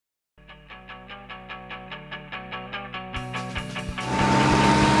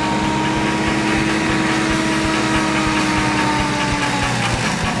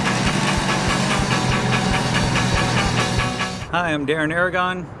Hi, I'm Darin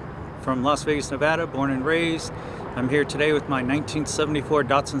Aragon from Las Vegas, Nevada, born and raised. I'm here today with my 1974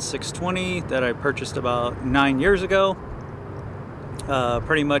 Datsun 620 that I purchased about 9 years ago.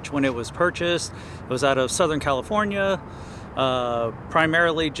 Pretty much when it was purchased, it was out of Southern California.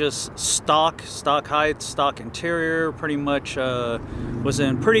 Primarily just stock height, stock interior. Pretty much was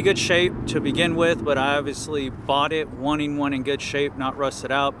in pretty good shape to begin with, but I obviously bought it wanting one in good shape, not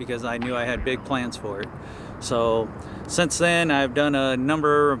rusted out, because I knew I had big plans for it. So since then I've done a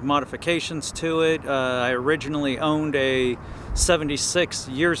number of modifications to it. I originally owned a 76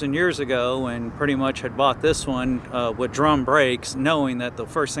 years and years ago, and pretty much had bought this one with drum brakes, knowing that the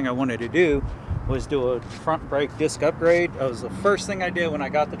first thing I wanted to do was do a front brake disc upgrade. That was the first thing I did when I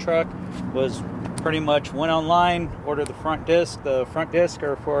got the truck. Was pretty much went online, ordered the front disc. The front disc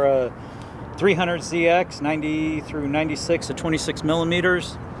are for a 300ZX 90 through 96 to 26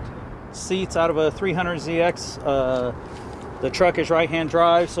 millimeters. Seats out of a 300ZX. The truck is right-hand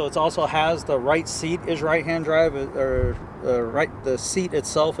drive, so it also has the right seat is right-hand drive, or the seat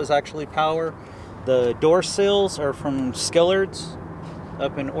itself is actually power. The door sills are from Skillard's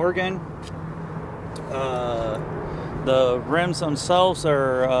up in Oregon. The rims themselves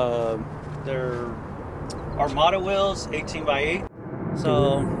are they're Armada wheels, 18x8.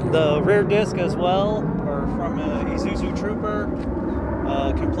 So the rear disc as well are from a Isuzu Trooper.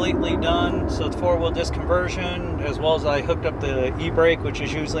 Completely done, so it's 4-wheel disc conversion, as well as I hooked up the e-brake, which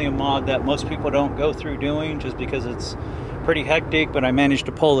is usually a mod that most people don't go through doing just because it's pretty hectic, but I managed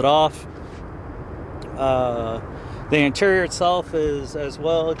to pull it off. The interior itself is as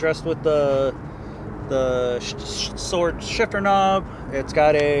well dressed with the sword shifter knob. It's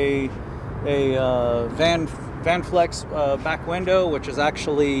got a Van Flex back window, which is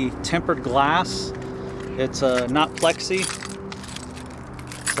actually tempered glass. It's not plexi.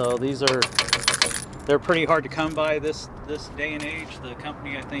 So they're pretty hard to come by this day and age. The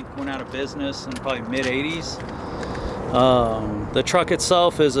company, I think, went out of business in probably mid-80s. The truck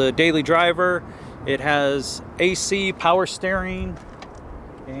itself is a daily driver. It has AC, power steering,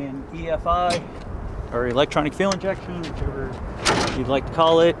 and EFI, or electronic fuel injection, whichever you'd like to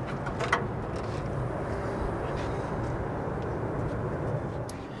call it.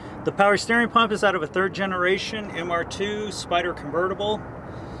 The power steering pump is out of a 3rd generation MR2 Spider convertible.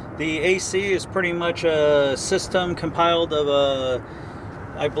 The AC is pretty much a system compiled of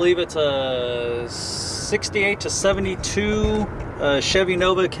I believe it's a 68 to 72 Chevy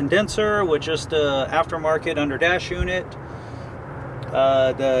Nova condenser with just a aftermarket under dash unit.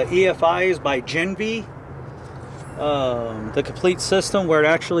 The EFI is by Genv. The complete system, where it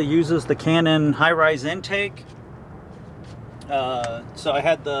actually uses the Canon high-rise intake. So I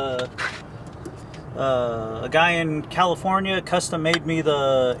had a guy in California custom made me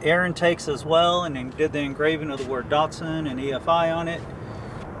the air intakes as well, and then did the engraving of the word Datsun and EFI on it.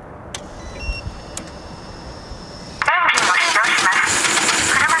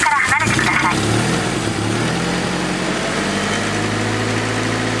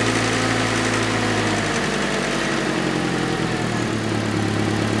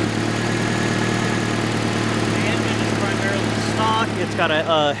 The engine is primarily stock. It's got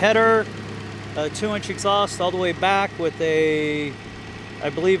a header, a 2-inch exhaust all the way back with I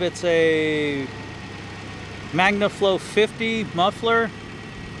believe it's a MagnaFlow 50 muffler.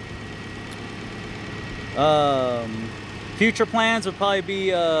 Future plans would probably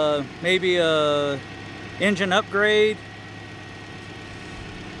be maybe a engine upgrade.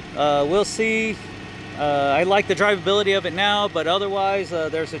 We'll see. I like the drivability of it now, but otherwise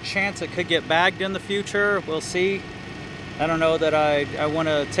there's a chance it could get bagged in the future. We'll see. I don't know that I want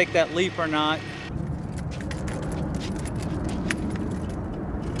to take that leap or not.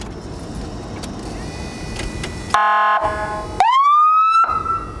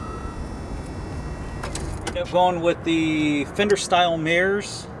 End up going with the fender style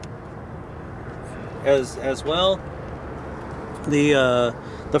mirrors as well. The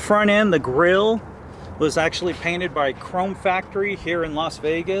front end, the grille, was actually painted by Chrome Factory here in Las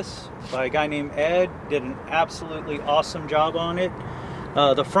Vegas by a guy named Ed. Did an absolutely awesome job on it.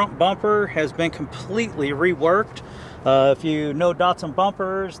 The front bumper has been completely reworked. If you know Datsun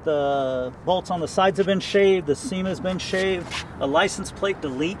bumpers, the bolts on the sides have been shaved, the seam has been shaved, a license plate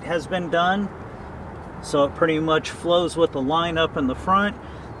delete has been done, so it pretty much flows with the line up in the front.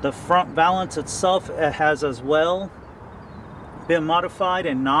 The front valance itself has as well been modified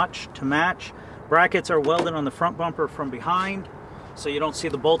and notched to match. Brackets are welded on the front bumper from behind, so you don't see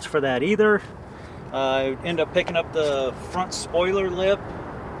the bolts for that either. I end up picking up the front spoiler lip,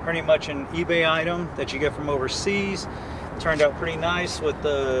 pretty much an eBay item that you get from overseas. Turned out pretty nice with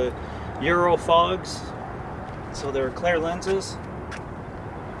the Euro fogs so they're clear lenses.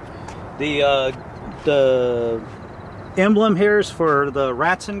 The emblem here is for the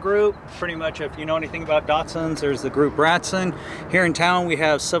Datsun group. Pretty much, if you know anything about Datsuns, there's the group Datsun. Here in town we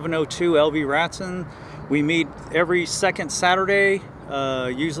have 702 LV Datsun. We meet every second Saturday,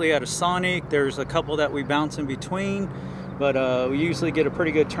 usually at a Sonic. There's a couple that we bounce in between, but we usually get a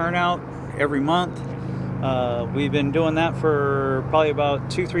pretty good turnout every month. We've been doing that for probably about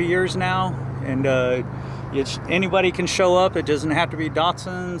 2-3 years now, and anybody can show up. It doesn't have to be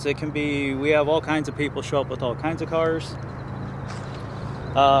Datsuns. It can be, we have all kinds of people show up with all kinds of cars.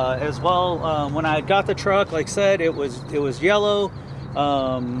 As well, when I got the truck, like I said, it was yellow.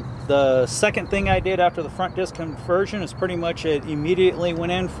 The second thing I did after the front disc conversion is pretty much it immediately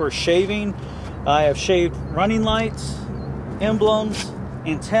went in for shaving. I have shaved running lights, emblems,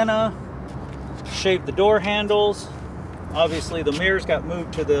 antenna, shaved the door handles. Obviously the mirrors got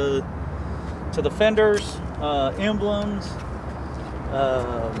moved to the fenders, emblems.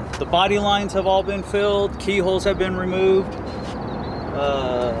 The body lines have all been filled, keyholes have been removed.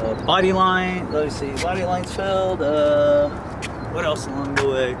 Body line, let me see, body lines filled. What else along the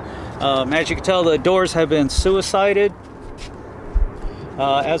way? As you can tell, the doors have been suicided,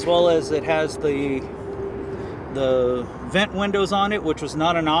 as well as it has the vent windows on it, which was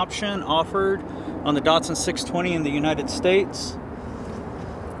not an option offered on the Datsun 620 in the United States.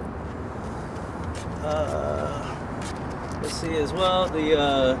 Let's see as well,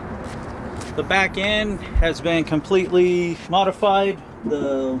 the back end has been completely modified.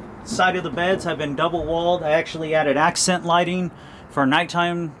 The side of the beds have been double walled. I actually added accent lighting for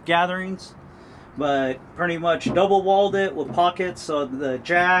nighttime gatherings, but pretty much double walled it with pockets. So the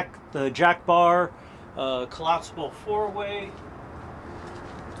jack bar, collapsible four-way,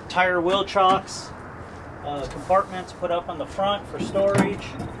 tire wheel chocks, compartments put up on the front for storage,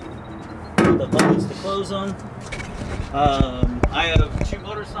 the buttons to close them. I have 2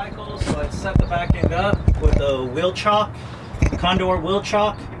 motorcycles, so I set the back end up with a wheel chock, Condor wheel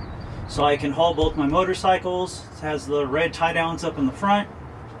chock, so I can haul both my motorcycles. It has the red tie downs up in the front.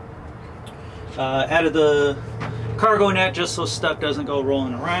 Added the cargo net just so stuff doesn't go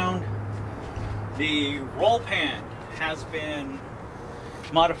rolling around. The roll pan has been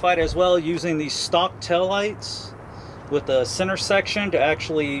modified as well, using these stock tail lights with the center section to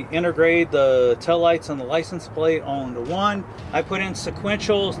actually integrate the tail lights and the license plate onto one. I put in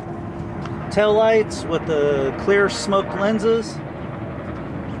sequential tail lights with the clear smoked lenses.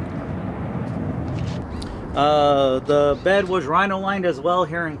 The bed was rhino lined as well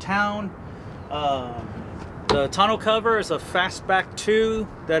here in town. The tonneau cover is a Fastback 2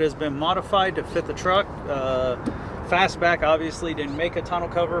 that has been modified to fit the truck. Fastback obviously didn't make a tonneau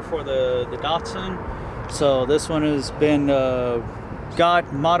cover for the Datsun, so this one has been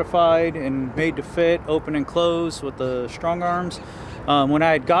got modified and made to fit, open and close with the strong arms. When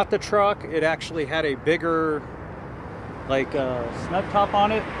I had got the truck, it actually had a bigger snug top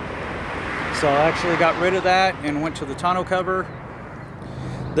on it, so I actually got rid of that and went to the tonneau cover.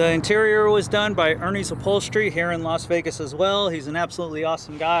 The interior was done by Ernie's Upholstery here in Las Vegas as well. He's an absolutely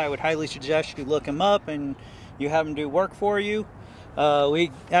awesome guy. I would highly suggest you look him up and you have him do work for you. We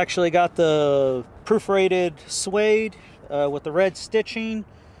actually got the perforated suede with the red stitching.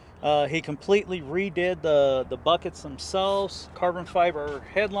 He completely redid the buckets themselves. Carbon fiber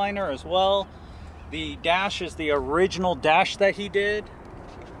headliner as well. The dash is the original dash that he did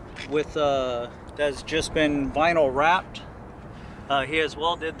with that's just been vinyl wrapped. He as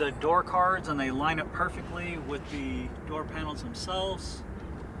well did the door cards, and they line up perfectly with the door panels themselves.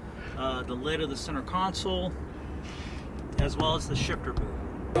 The lid of the center console, as well as the shifter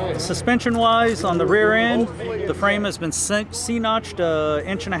boot. Suspension wise, on the rear end, the frame has been C-notched 1.5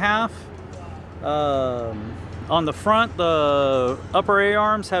 inches. On the front, the upper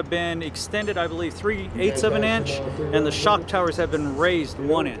A-arms have been extended, I believe 3/8 of an inch, and the shock towers have been raised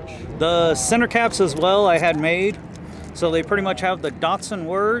 1 inch. The center caps as well I had made, so they pretty much have the Datsun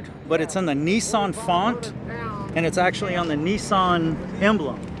word, but it's in the Nissan font, and it's actually on the Nissan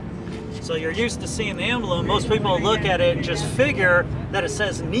emblem. So you're used to seeing the emblem. Most people look at it and just figure that it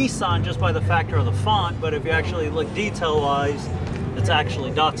says Nissan just by the factor of the font, but if you actually look detail-wise, it's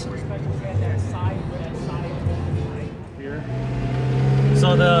actually Datsun.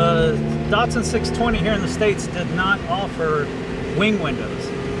 So the Datsun 620 here in the States did not offer wing windows.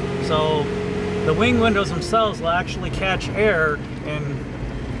 So the wing windows themselves will actually catch air and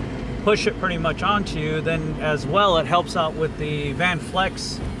push it pretty much onto you. Then as well, it helps out with the Van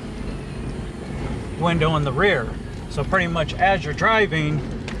Flex window in the rear. So pretty much as you're driving,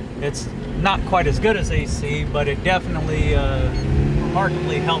 it's not quite as good as AC, but it definitely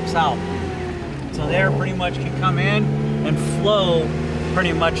remarkably helps out. So the air pretty much can come in and flow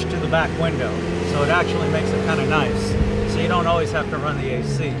pretty much to the back window. So it actually makes it kind of nice. So you don't always have to run the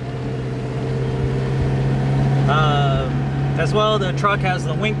AC. As well, the truck has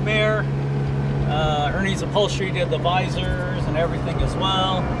the wing mirror. Ernie's Upholstery did the visors and everything as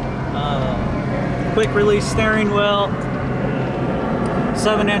well. Quick release steering wheel.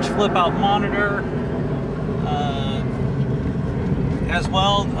 7-inch flip out monitor. As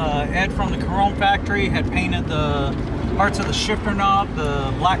well, Ed from the Chrome factory had painted the parts of the shifter knob,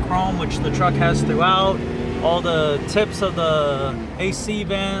 the black chrome, which the truck has throughout. All the tips of the AC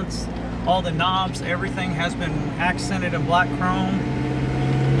vents, all the knobs, everything has been accented in black chrome.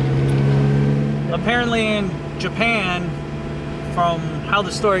 Apparently in Japan, from how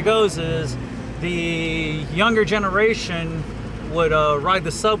the story goes, is the younger generation would ride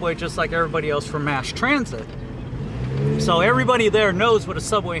the subway just like everybody else from mass transit. So everybody there knows what a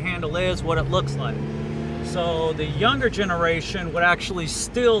subway handle is, what it looks like. So the younger generation would actually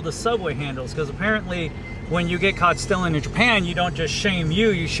steal the subway handles, because apparently when you get caught stealing in Japan, you don't just shame you,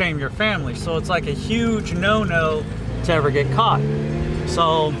 you shame your family. So it's like a huge no-no to ever get caught.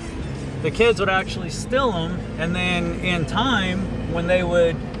 So the kids would actually steal them, and then in time, when they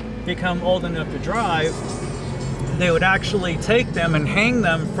would become old enough to drive, they would actually take them and hang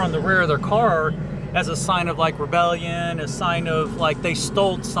them from the rear of their car as a sign of like rebellion, a sign of like they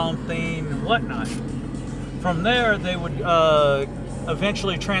stole something and whatnot. From there, they would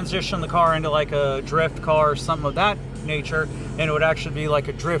eventually transition the car into like a drift car or something of that nature, and it would actually be like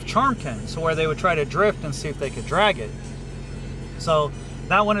a drift charmkin, so where they would try to drift and see if they could drag it. So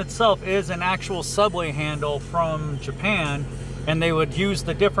that one itself is an actual subway handle from Japan, and they would use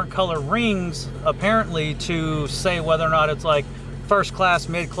the different color rings apparently to say whether or not it's like first class,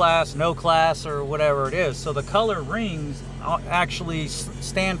 mid class, no class, or whatever it is. So the color rings actually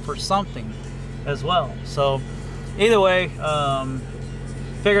stand for something as well. So either way,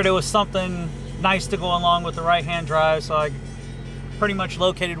 figured it was something nice to go along with the right-hand drive, so I pretty much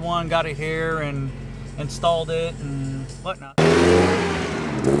located one, got it here and installed it and whatnot.